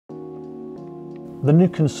the new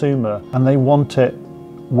consumer, and they want it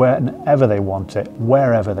whenever they want it,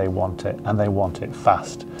 wherever they want it, and they want it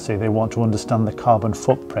fast. See, they want to understand the carbon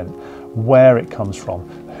footprint, where it comes from,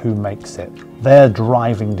 who makes it. They're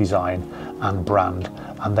driving design and brand,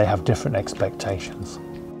 and they have different expectations.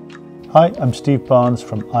 Hi, I'm Steve Barnes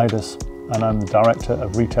from Aedas, and I'm the Director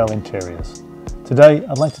of Retail Interiors. Today,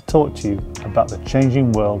 I'd like to talk to you about the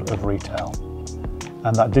changing world of retail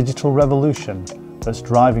and that digital revolution that's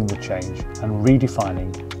driving the change and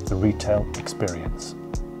redefining the retail experience.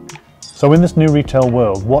 So in this new retail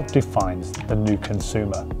world, what defines the new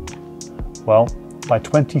consumer? Well, by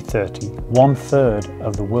 2030, 1/3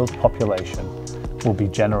 of the world's population will be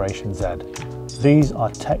Generation Z. These are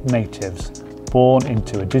tech natives born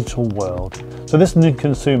into a digital world. So this new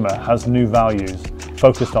consumer has new values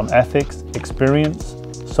focused on ethics, experience,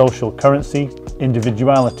 social currency,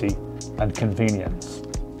 individuality, and convenience.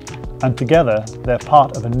 And together, they're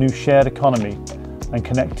part of a new shared economy and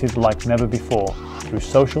connected like never before through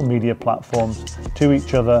social media platforms to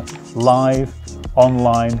each other, live,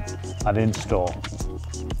 online, and in store.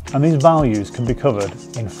 And these values can be covered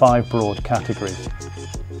in 5 broad categories.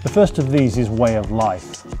 The first of these is way of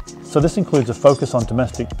life. So this includes a focus on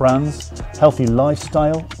domestic brands, healthy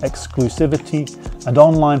lifestyle, exclusivity, and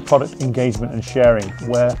online product engagement and sharing,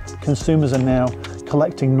 where consumers are now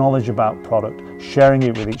collecting knowledge about product, sharing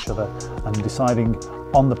it with each other, and deciding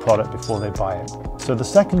on the product before they buy it. So the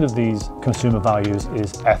second of these consumer values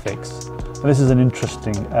is ethics. And this is an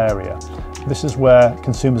interesting area. This is where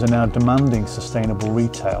consumers are now demanding sustainable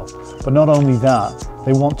retail. But not only that,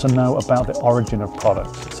 they want to know about the origin of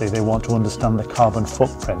products. See, they want to understand the carbon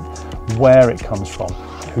footprint, where it comes from,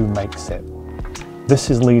 who makes it. This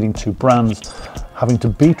is leading to brands having to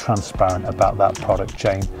be transparent about that product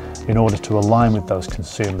chain in order to align with those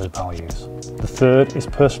consumer values. The third is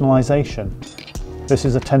personalization. This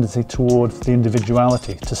is a tendency towards the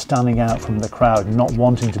individuality, to standing out from the crowd, not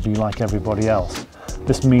wanting to be like everybody else.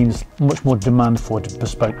 This means much more demand for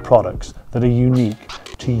bespoke products that are unique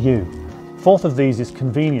to you. Fourth of these is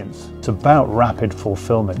convenience. It's about rapid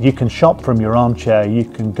fulfillment. You can shop from your armchair, you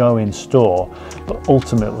can go in store, but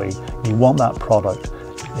ultimately you want that product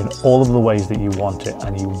in all of the ways that you want it,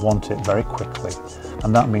 and you want it very quickly.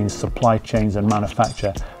 And that means supply chains and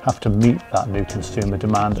manufacture have to meet that new consumer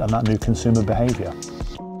demand and that new consumer behavior.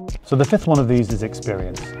 So the fifth one of these is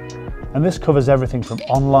experience. And this covers everything from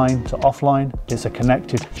online to offline. It's a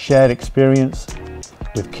connected, shared experience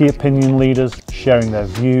with key opinion leaders sharing their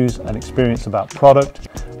views and experience about product,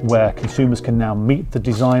 where consumers can now meet the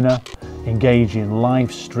designer, engage in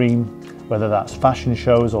live stream, whether that's fashion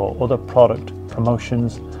shows or other product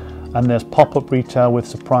promotions. And there's pop-up retail with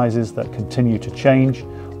surprises that continue to change,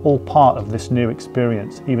 all part of this new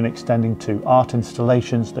experience, even extending to art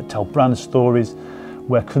installations that tell brand stories,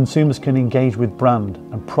 where consumers can engage with brand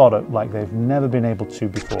and product like they've never been able to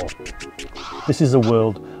before. This is a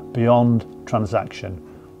world beyond transaction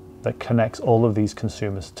that connects all of these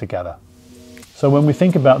consumers together. So when we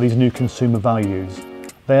think about these new consumer values,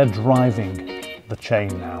 they're driving the chain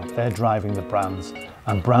now, they're driving the brands,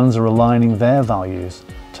 and brands are aligning their values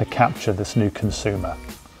to capture this new consumer.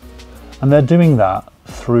 And they're doing that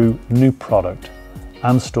through new product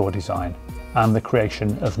and store design and the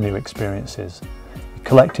creation of new experiences.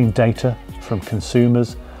 Collecting data from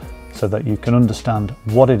consumers so that you can understand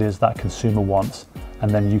what it is that consumer wants, and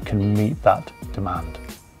then you can meet that demand.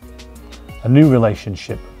 A new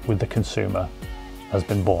relationship with the consumer has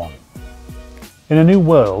been born. In a new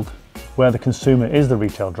world where the consumer is the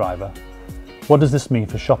retail driver, what does this mean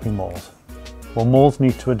for shopping malls? Well, malls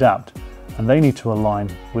need to adapt, and they need to align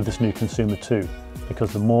with this new consumer too,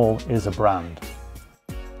 because the mall is a brand.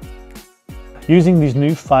 Using these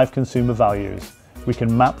new 5 consumer values, we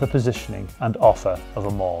can map the positioning and offer of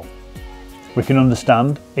a mall. We can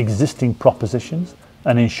understand existing propositions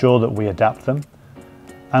and ensure that we adapt them.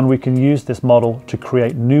 And we can use this model to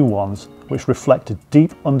create new ones which reflect a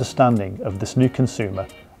deep understanding of this new consumer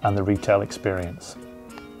and the retail experience.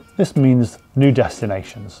 This means new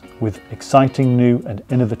destinations with exciting new and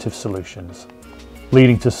innovative solutions,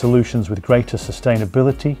 leading to solutions with greater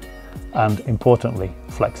sustainability and, importantly,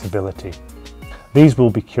 flexibility. These will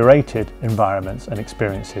be curated environments and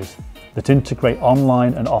experiences that integrate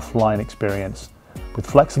online and offline experience with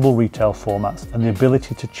flexible retail formats and the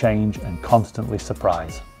ability to change and constantly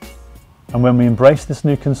surprise. And when we embrace this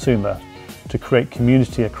new consumer to create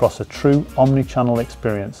community across a true omni-channel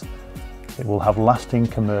experience, it will have lasting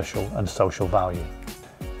commercial and social value.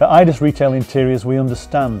 At Aedas Retail Interiors, we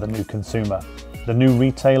understand the new consumer, the new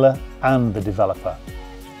retailer and the developer.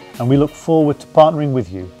 And we look forward to partnering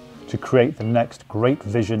with you to create the next great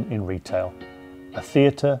vision in retail, a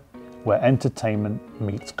theatre, where entertainment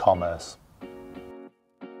meets commerce.